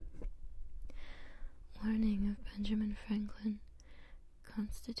Warning of Benjamin Franklin,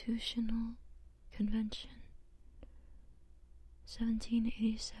 Constitutional Convention,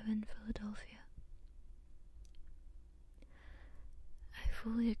 1787, Philadelphia. I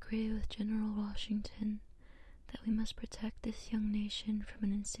fully agree with General Washington that we must protect this young nation from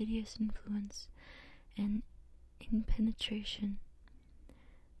an insidious influence and impenetration.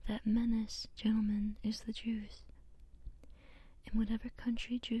 That menace, gentlemen, is the Jews. In whatever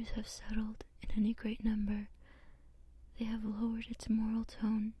country Jews have settled in any great number, they have lowered its moral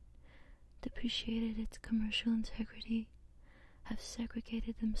tone, depreciated its commercial integrity, have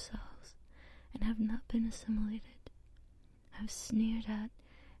segregated themselves, and have not been assimilated, have sneered at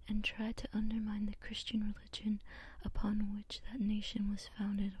and tried to undermine the Christian religion upon which that nation was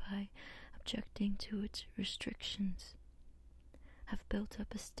founded by objecting to its restrictions, have built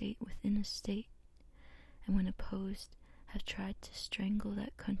up a state within a state, and when opposed, have tried to strangle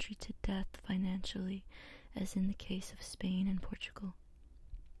that country to death financially, as in the case of Spain and Portugal.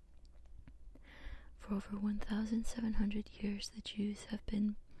 For over 1,700 years the Jews have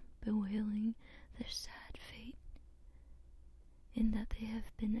been bewailing their sad fate, in that they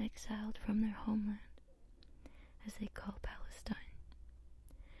have been exiled from their homeland, as they call Palestine.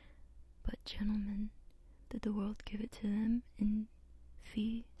 But, gentlemen, did the world give it to them in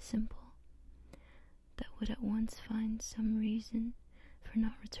fee simple, that would at once find some reason for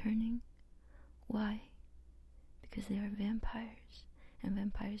not returning? Why? Because they are vampires, and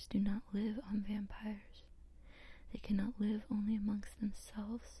vampires do not live on vampires. They cannot live only amongst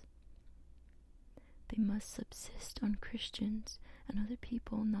themselves. They must subsist on Christians and other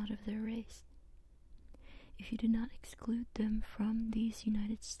people not of their race. If you do not exclude them from these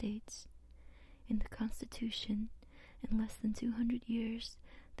United States, in the Constitution, in less than 200 years,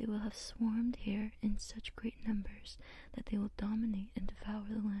 they will have swarmed here in such great numbers that they will dominate and devour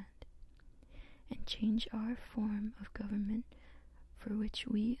the land, and change our form of government, for which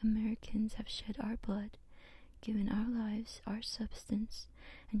we Americans have shed our blood, given our lives, our substance,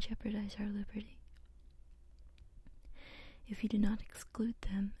 and jeopardize our liberty. If you do not exclude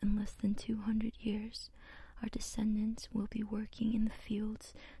them, in less than 200 years, our descendants will be working in the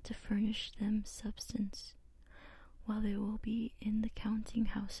fields to furnish them substance, while they will be in the counting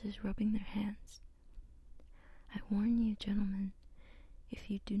houses rubbing their hands. I warn you, gentlemen, if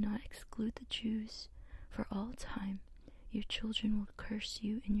you do not exclude the Jews, for all time your children will curse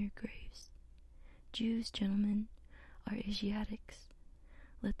you in your graves. Jews, gentlemen, are Asiatics.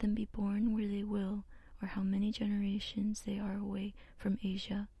 Let them be born where they will, or how many generations they are away from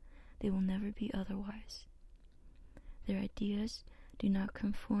Asia, they will never be otherwise. Their ideas do not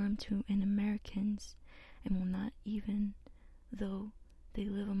conform to an American's, and will not, even though they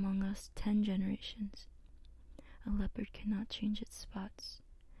live among us 10 generations. A leopard cannot change its spots.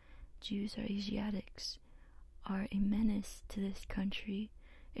 Jews are Asiatics, are a menace to this country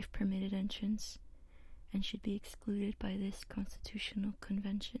if permitted entrance, and should be excluded by this Constitutional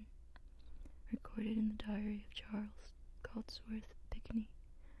Convention. Recorded in the diary of Charles Caldesworth Pickney,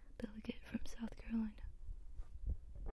 delegate from South Carolina.